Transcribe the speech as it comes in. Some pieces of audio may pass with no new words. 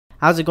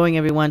How's it going,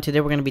 everyone? Today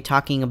we're going to be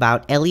talking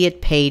about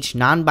Elliot Page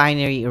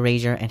non-binary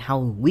erasure and how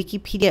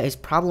Wikipedia is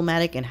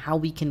problematic and how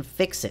we can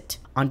fix it.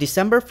 On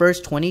December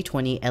 1st,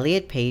 2020,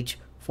 Elliot Page,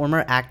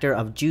 former actor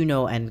of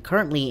Juno and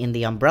currently in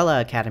the Umbrella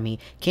Academy,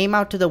 came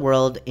out to the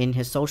world in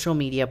his social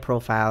media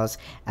profiles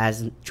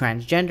as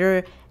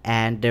transgender,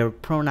 and their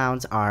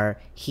pronouns are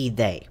he,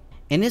 they.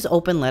 In his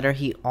open letter,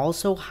 he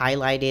also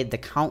highlighted the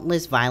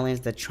countless violence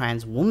that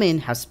trans women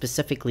have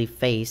specifically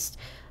faced,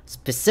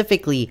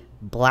 specifically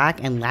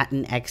Black and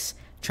Latinx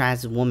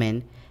trans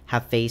women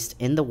have faced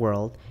in the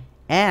world,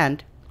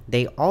 and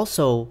they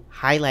also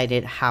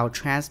highlighted how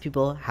trans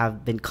people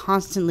have been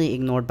constantly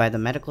ignored by the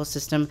medical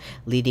system,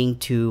 leading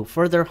to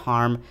further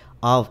harm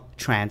of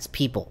trans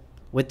people.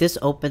 With this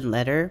open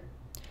letter,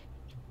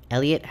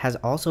 Elliot has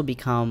also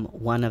become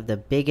one of the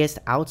biggest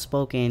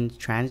outspoken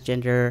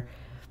transgender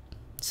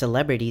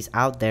celebrities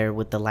out there,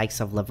 with the likes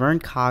of Laverne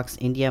Cox,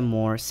 India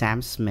Moore,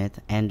 Sam Smith,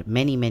 and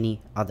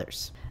many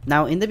others.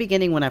 Now, in the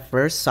beginning, when I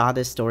first saw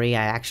this story,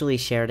 I actually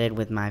shared it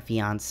with my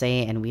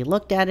fiance and we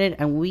looked at it,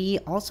 and we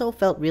also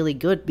felt really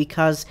good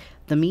because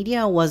the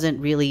media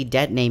wasn't really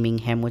dead naming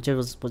him, which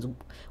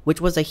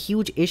was a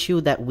huge issue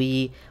that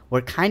we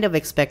were kind of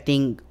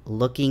expecting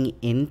looking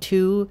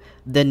into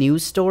the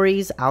news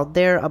stories out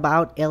there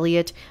about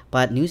Elliot,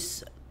 but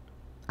news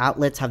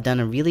outlets have done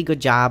a really good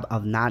job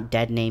of not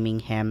dead naming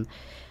him.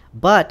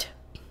 But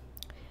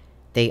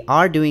they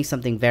are doing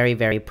something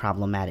very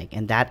problematic,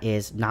 and that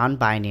is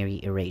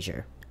non-binary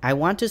erasure. I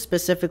want to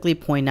specifically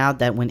point out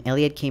that when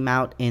Elliot came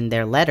out in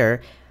their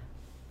letter,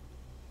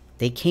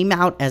 they came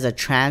out as a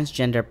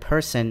transgender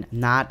person,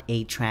 not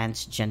a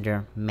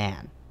transgender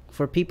man.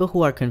 For people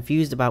who are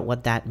confused about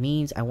what that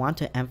means, I want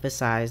to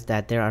emphasize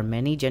that there are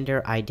many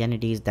gender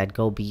identities that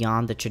go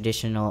beyond the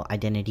traditional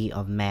identity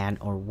of man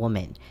or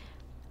woman,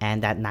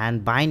 and that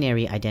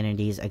non-binary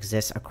identities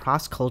exist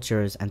across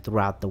cultures and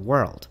throughout the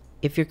world.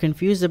 If you're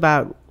confused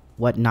about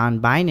what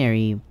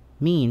non-binary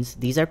means,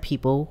 these are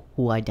people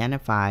who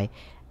identify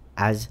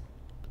as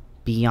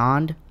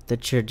beyond the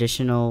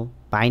traditional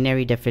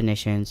binary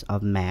definitions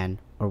of man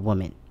or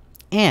woman.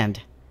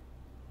 And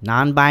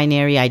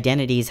non-binary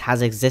identities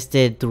has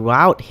existed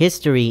throughout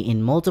history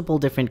in multiple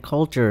different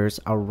cultures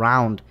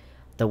around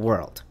the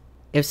world.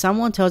 If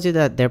someone tells you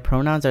that their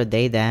pronouns are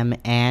they, them,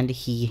 and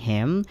he,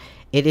 him,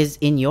 it is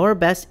in your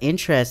best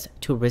interest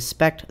to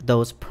respect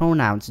those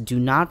pronouns. Do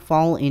not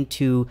fall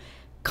into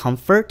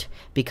comfort,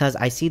 because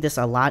I see this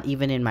a lot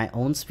even in my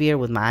own sphere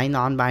with my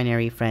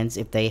non-binary friends.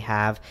 If they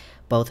have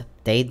both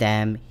they,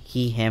 them,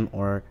 he, him,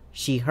 or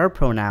she, her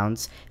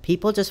pronouns,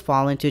 people just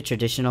fall into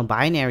traditional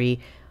binary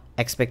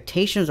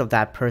expectations of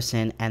that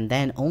person and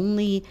then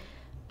only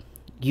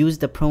use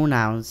the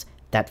pronouns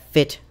that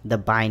fit the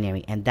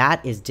binary, and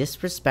that is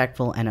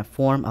disrespectful and a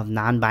form of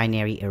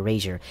non-binary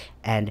erasure.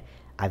 And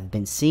I've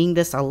been seeing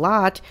this a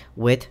lot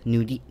with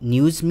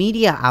news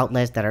media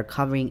outlets that are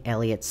covering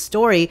Elliot's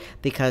story,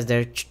 because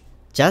they're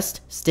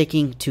just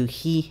sticking to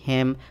he,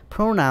 him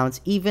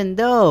pronouns, even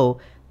though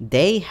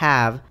they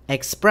have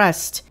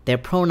expressed their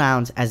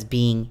pronouns as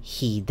being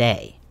he,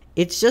 they.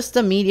 It's just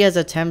the media's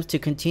attempts to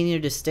continue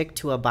to stick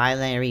to a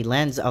binary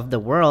lens of the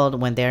world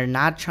when they're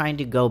not trying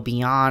to go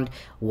beyond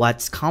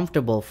what's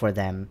comfortable for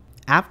them.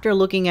 After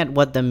looking at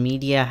what the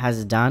media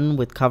has done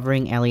with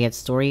covering Elliot's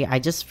story, I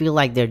just feel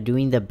like they're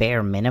doing the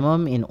bare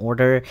minimum in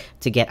order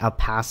to get a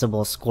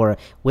passable score,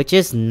 which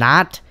is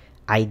not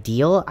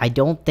ideal. I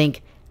don't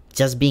think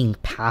just being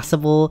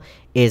passable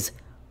is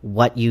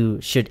what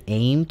you should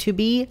aim to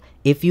be.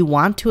 If you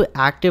want to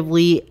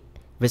actively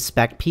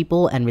respect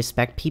people and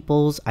respect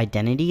people's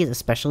identities,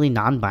 especially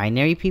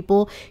non-binary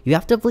people, you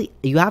have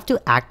to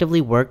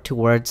actively work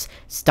towards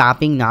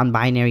stopping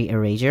non-binary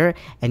erasure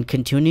and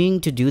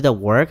continuing to do the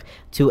work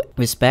to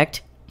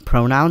respect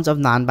pronouns of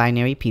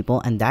non-binary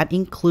people. And that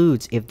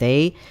includes, if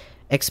they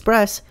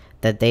express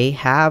that they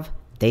have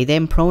they,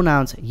 them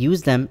pronouns,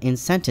 use them in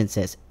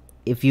sentences.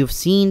 If you've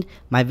seen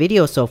my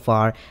video so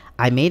far,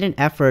 I made an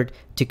effort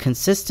to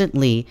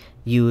consistently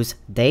use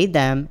they,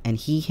 them, and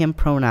he, him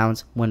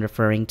pronouns when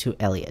referring to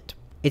Elliot.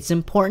 It's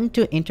important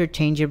to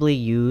interchangeably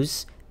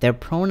use their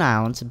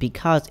pronouns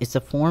because it's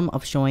a form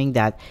of showing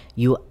that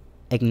you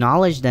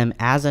acknowledge them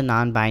as a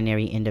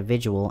non-binary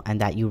individual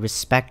and that you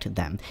respect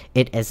them.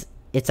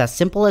 It's as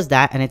simple as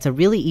that, and it's a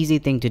really easy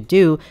thing to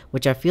do,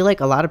 which I feel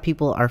like a lot of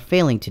people are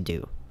failing to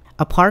do.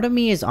 A part of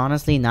me is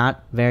honestly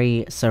not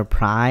very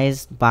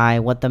surprised by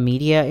what the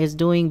media is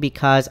doing,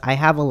 because I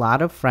have a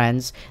lot of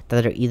friends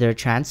that are either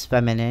trans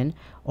feminine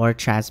or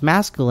trans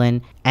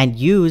masculine and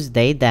use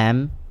they,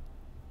 them,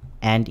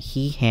 and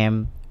he,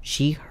 him,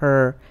 she,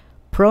 her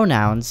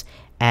pronouns,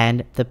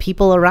 and the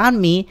people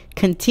around me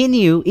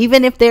continue,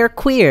 even if they're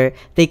queer,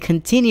 they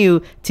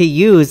continue to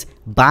use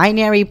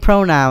binary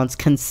pronouns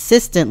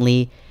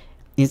consistently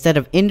instead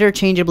of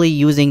interchangeably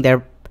using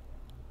their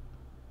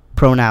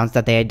pronouns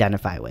that they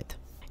identify with.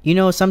 You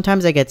know,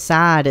 sometimes I get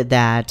sad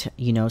that,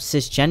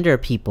 cisgender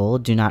people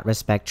do not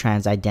respect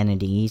trans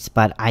identities,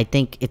 but I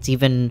think it's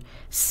even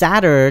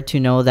sadder to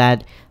know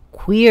that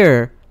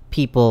queer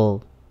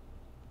people,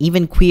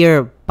 even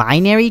queer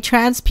binary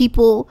trans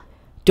people,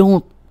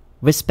 don't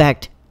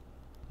respect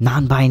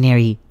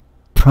non-binary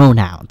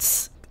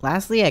pronouns.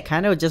 Lastly, I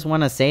kind of just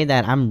want to say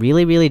that I'm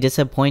really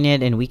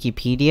disappointed in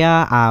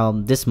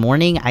Wikipedia. This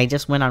morning, I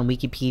just went on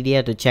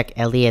Wikipedia to check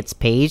Elliot's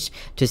page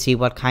to see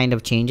what kind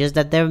of changes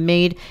that they've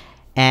made.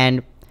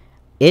 And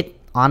it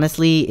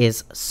honestly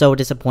is so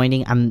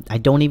disappointing. I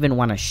don't even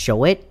want to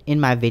show it in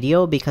my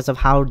video because of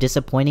how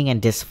disappointing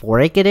and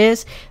dysphoric it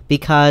is.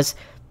 Because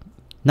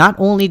not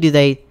only do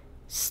they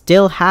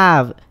still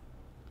have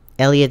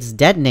Elliot's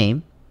dead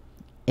name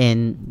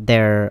in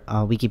their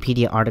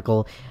Wikipedia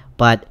article,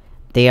 but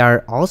they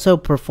are also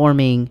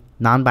performing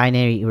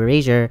non-binary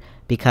erasure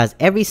because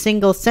every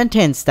single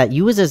sentence that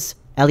uses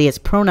Elliot's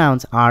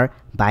pronouns are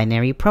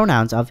binary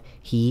pronouns of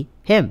he,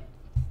 him.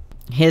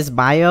 His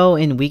bio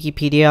in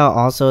Wikipedia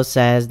also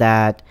says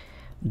that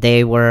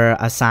they were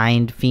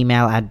assigned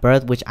female at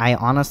birth, which I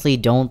honestly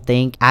don't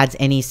think adds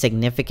any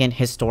significant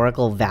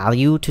historical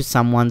value to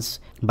someone's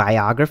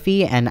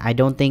biography, and I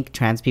don't think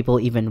trans people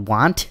even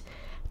want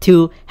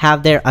to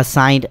have their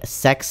assigned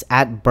sex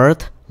at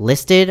birth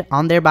listed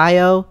on their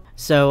bio.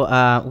 So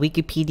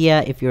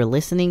Wikipedia, if you're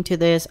listening to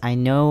this, I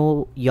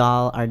know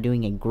y'all are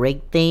doing a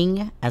great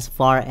thing as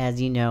far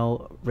as, you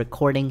know,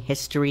 recording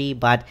history,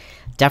 but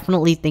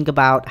definitely think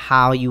about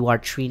how you are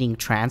treating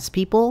trans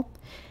people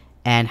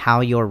and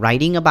how you're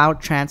writing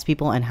about trans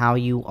people and how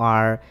you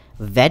are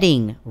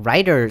vetting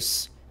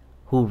writers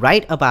who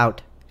write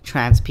about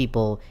trans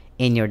people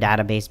in your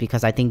database,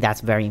 because I think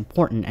that's very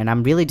important. And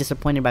I'm really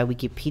disappointed by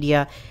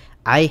Wikipedia.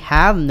 I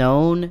have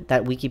known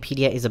that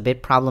Wikipedia is a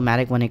bit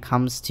problematic when it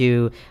comes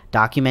to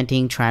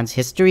documenting trans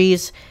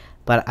histories,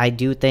 but I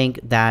do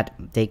think that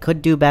they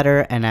could do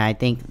better. And I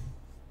think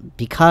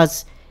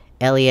because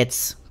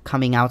Elliot's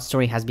coming out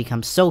story has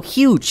become so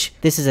huge,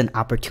 this is an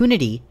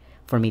opportunity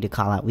for me to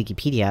call out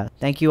Wikipedia.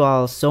 Thank you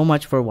all so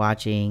much for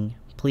watching.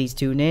 Please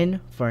tune in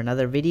for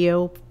another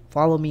video.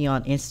 Follow me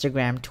on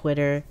Instagram,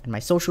 Twitter, and my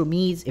social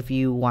medias if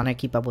you want to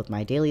keep up with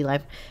my daily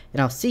life.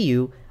 And I'll see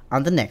you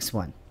on the next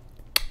one.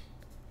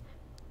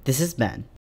 This is Ben.